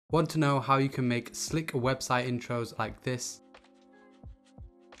Want to know how you can make slick website intros like this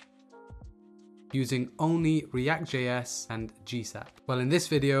using only ReactJS and GSAP? Well, in this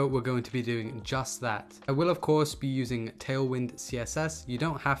video, we're going to be doing just that. I will of course be using Tailwind CSS. You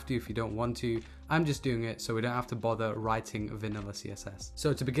don't have to if you don't want to. I'm just doing it so we don't have to bother writing vanilla CSS.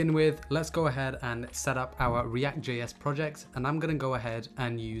 So to begin with, let's go ahead and set up our ReactJS project, and I'm gonna go ahead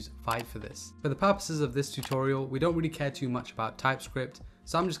and use Vite for this. For the purposes of this tutorial, we don't really care too much about TypeScript,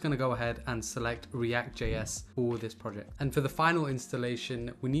 so I'm just gonna go ahead and select ReactJS for this project. And for the final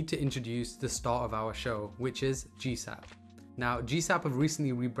installation, we need to introduce the start of our show, which is GSAP. Now, GSAP have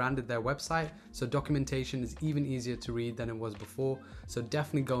recently rebranded their website, so documentation is even easier to read than it was before, so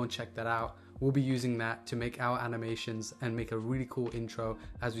definitely go and check that out. We'll be using that to make our animations and make a really cool intro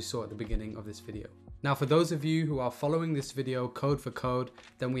as we saw at the beginning of this video. Now, for those of you who are following this video code for code,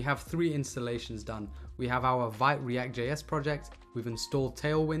 then we have 3 installations done. We have our Vite ReactJS project, we've installed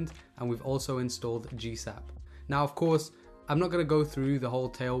Tailwind, and we've also installed GSAP. Now, of course, I'm not going to go through the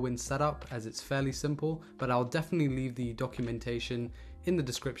whole Tailwind setup as it's fairly simple, but I'll definitely leave the documentation in the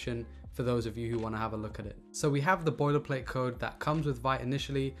description for those of you who want to have a look at it. So we have the boilerplate code that comes with Vite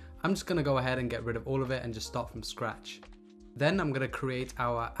initially. I'm just going to go ahead and get rid of all of it and just start from scratch. Then I'm going to create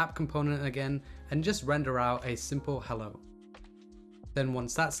our app component again and just render out a simple hello. Then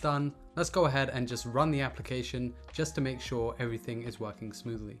once that's done, let's go ahead and just run the application just to make sure everything is working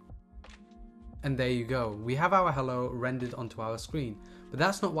smoothly. And there you go, we have our hello rendered onto our screen. But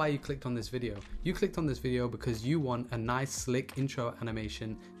that's not why you clicked on this video. You clicked on this video because you want a nice slick intro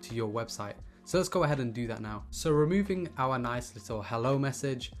animation to your website. So let's go ahead and do that now. So removing our nice little hello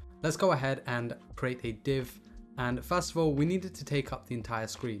message, let's go ahead and create a div. And first of all, we need it to take up the entire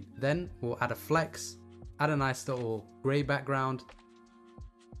screen. Then we'll add a flex, add a nice little gray background,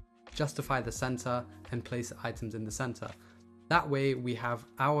 justify the center, and place items in the center. That way we have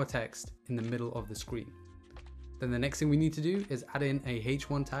our text in the middle of the screen. Then the next thing we need to do is add in a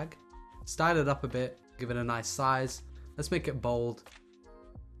h1 tag, style it up a bit, give it a nice size. Let's make it bold.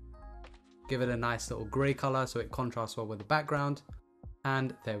 Give it a nice little gray color so it contrasts well with the background.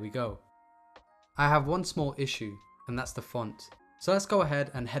 And there we go. I have one small issue, and that's the font. So let's go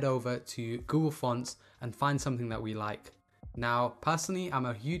ahead and head over to Google Fonts and find something that we like. Now, personally, I'm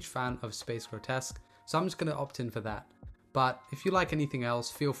a huge fan of Space Grotesque, so I'm just going to opt in for that. But if you like anything else,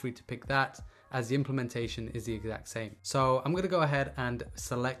 feel free to pick that, as the implementation is the exact same. So I'm going to go ahead and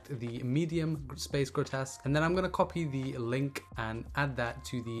select the medium Space Grotesque, and then I'm going to copy the link and add that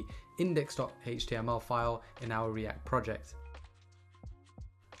to the index.html file in our React project.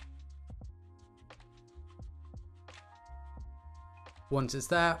 Once it's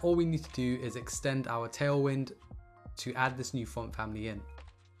there, all we need to do is extend our Tailwind to add this new font family in.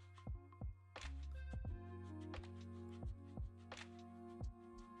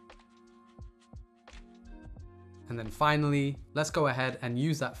 And then finally, let's go ahead and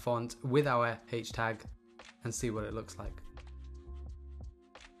use that font with our H tag and see what it looks like.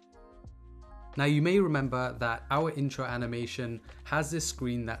 Now you may remember that our intro animation has this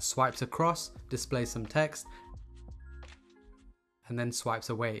screen that swipes across, displays some text, and then swipes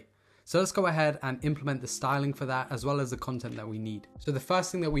away. So let's go ahead and implement the styling for that as well as the content that we need. So the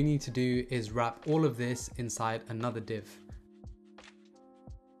first thing that we need to do is wrap all of this inside another div.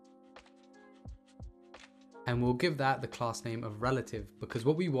 And we'll give that the class name of relative, because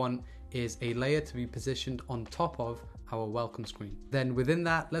what we want is a layer to be positioned on top of our welcome screen. Then within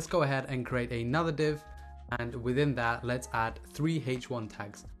that, let's go ahead and create another div, and within that, let's add 3 h1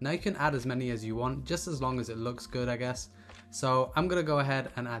 tags. Now you can add as many as you want, just as long as it looks good, I guess. So I'm gonna go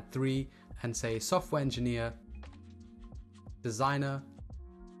ahead and add 3 and say software engineer, designer,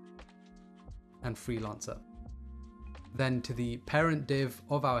 and freelancer. Then to the parent div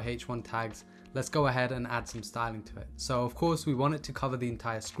of our h1 tags, let's go ahead and add some styling to it. So of course we want it to cover the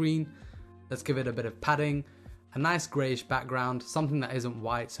entire screen. Let's give it a bit of padding, a nice grayish background, something that isn't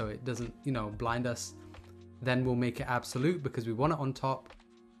white so it doesn't, blind us. Then we'll make it absolute because we want it on top,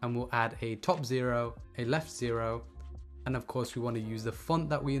 and we'll add a top 0, a left 0, and of course we want to use the font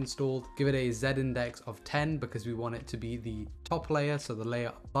that we installed. Give it a Z index of 10 because we want it to be the top layer, so the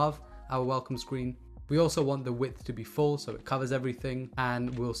layer above our welcome screen. We also want the width to be full so it covers everything,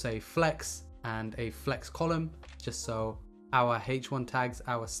 and we'll say flex and a flex column just so our h1 tags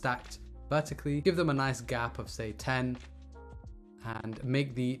are stacked vertically. Give them a nice gap of say 10 and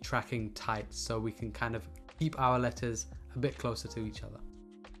make the tracking tight so we can kind of keep our letters a bit closer to each other.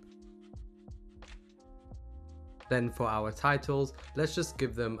 Then for our titles, let's just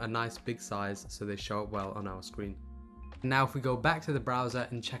give them a nice big size so they show up well on our screen. Now if we go back to the browser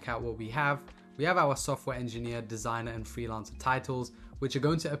and check out what we have our software engineer, designer, and freelancer titles, which are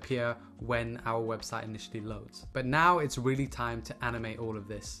going to appear when our website initially loads. But now it's really time to animate all of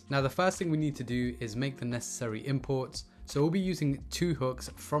this. Now the first thing we need to do is make the necessary imports. So we'll be using two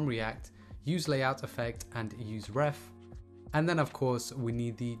hooks from React, use layout effect and use ref. And then of course we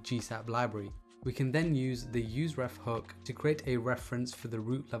need the GSAP library. We can then use the useRef hook to create a reference for the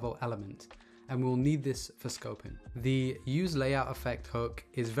root level element, and we'll need this for scoping. The useLayoutEffect hook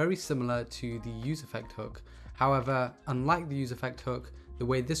is very similar to the useEffect hook. However, unlike the useEffect hook, the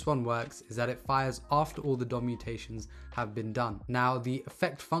way this one works is that it fires after all the DOM mutations have been done. Now the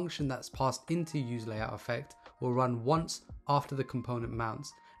effect function that's passed into useLayoutEffect will run once after the component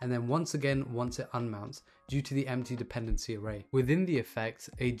mounts, and then once again once it unmounts due to the empty dependency array. Within the effect,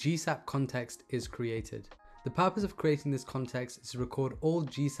 a GSAP context is created. The purpose of creating this context is to record all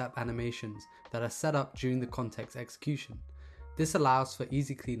GSAP animations that are set up during the context execution. This allows for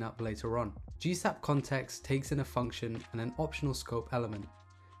easy cleanup later on. GSAP context takes in a function and an optional scope element.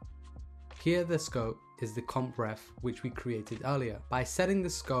 Here the scope is the comp ref which we created earlier. By setting the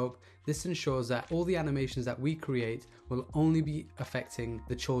scope, this ensures that all the animations that we create will only be affecting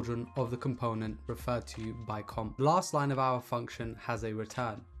the children of the component referred to by comp. The last line of our function has a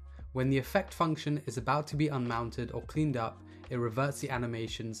return. When the effect function is about to be unmounted or cleaned up, it reverts the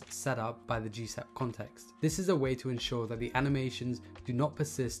animations set up by the GSAP context. This is a way to ensure that the animations do not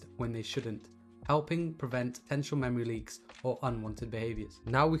persist when they shouldn't, helping prevent potential memory leaks or unwanted behaviors.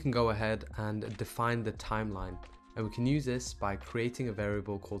 Now we can go ahead and define the timeline, and we can use this by creating a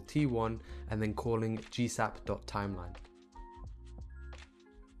variable called t1 and then calling gsap.timeline.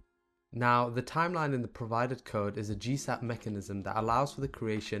 Now the timeline in the provided code is a GSAP mechanism that allows for the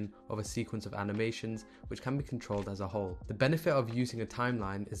creation of a sequence of animations which can be controlled as a whole. The benefit of using a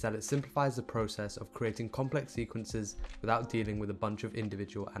timeline is that it simplifies the process of creating complex sequences without dealing with a bunch of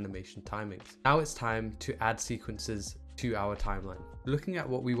individual animation timings. Now it's time to add sequences to our timeline. Looking at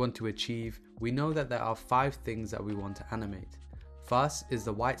what we want to achieve, we know that there are 5 things that we want to animate. First is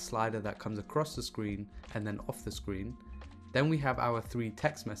the white slider that comes across the screen and then off the screen. Then we have our 3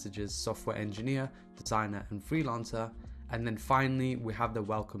 text messages, software engineer, designer and freelancer. And then finally we have the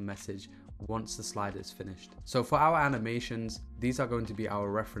welcome message once the slider is finished. So for our animations, these are going to be our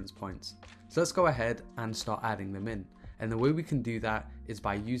reference points. So let's go ahead and start adding them in. And the way we can do that is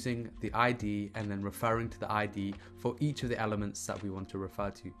by using the ID and then referring to the ID for each of the elements that we want to refer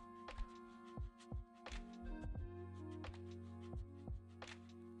to.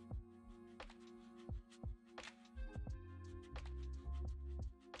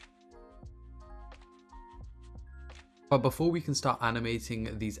 But before we can start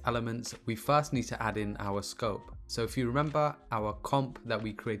animating these elements, we first need to add in our scope. So if you remember our comp that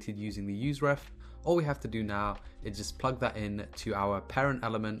we created using the useRef, all we have to do now is just plug that in to our parent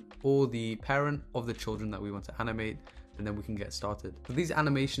element or the parent of the children that we want to animate, and then we can get started. For these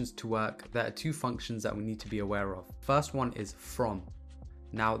animations to work, there are 2 functions that we need to be aware of. First one is from.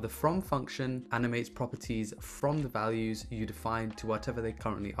 Now the from function animates properties from the values you define to whatever they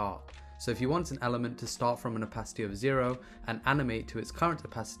currently are. So if you want an element to start from an opacity of 0 and animate to its current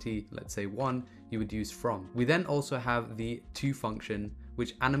opacity, let's say 1, you would use from. We then also have the to function,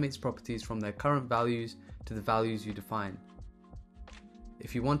 which animates properties from their current values to the values you define.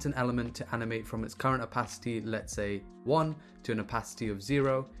 If you want an element to animate from its current opacity, let's say 1, to an opacity of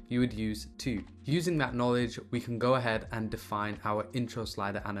 0, you would use to. Using that knowledge, we can go ahead and define our intro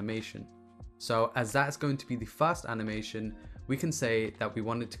slider animation. So as that's going to be the first animation, we can say that we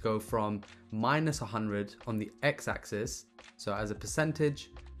want it to go from -100 on the x-axis, so as a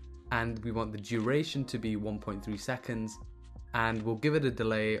percentage, and we want the duration to be 1.3 seconds, and we'll give it a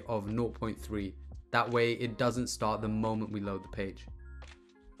delay of 0.3. That way it doesn't start the moment we load the page.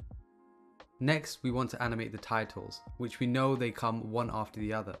 Next, we want to animate the titles, which we know they come one after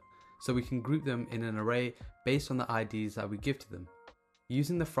the other, so we can group them in an array based on the IDs that we give to them.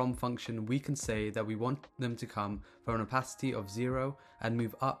 Using the from function, we can say that we want them to come from an opacity of 0 and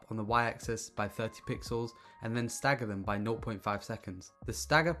move up on the y-axis by 30 pixels and then stagger them by 0.5 seconds. The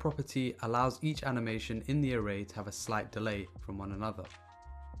stagger property allows each animation in the array to have a slight delay from one another,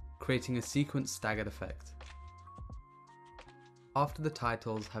 creating a sequence staggered effect. After the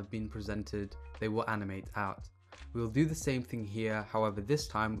titles have been presented, they will animate out. We will do the same thing here, however this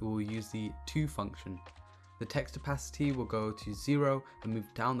time we will use the to function. The text opacity will go to 0 and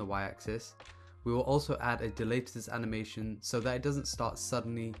move down the y-axis. We will also add a delay to this animation so that it doesn't start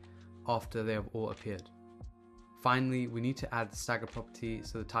suddenly after they have all appeared. Finally, we need to add the stagger property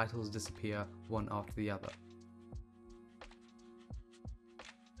so the titles disappear one after the other.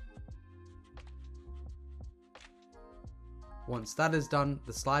 Once that is done,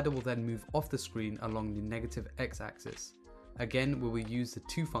 the slider will then move off the screen along the negative x-axis. Again, we will use the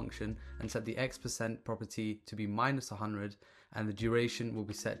to function and set the x% property to be -100, and the duration will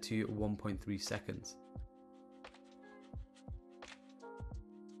be set to 1.3 seconds.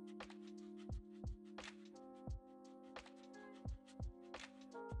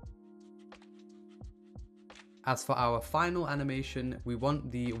 As for our final animation, we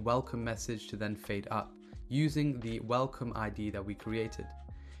want the welcome message to then fade up, using the welcome ID that we created.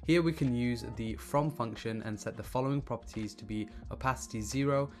 Here we can use the from function and set the following properties to be opacity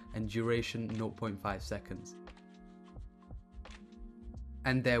 0 and duration 0.5 seconds.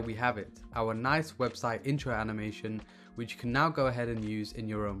 And there we have it, our nice website intro animation, which you can now go ahead and use in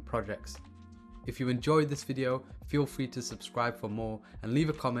your own projects. If you enjoyed this video, feel free to subscribe for more and leave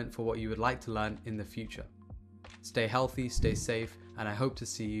a comment for what you would like to learn in the future. Stay healthy, stay safe, and I hope to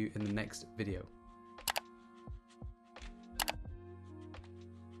see you in the next video.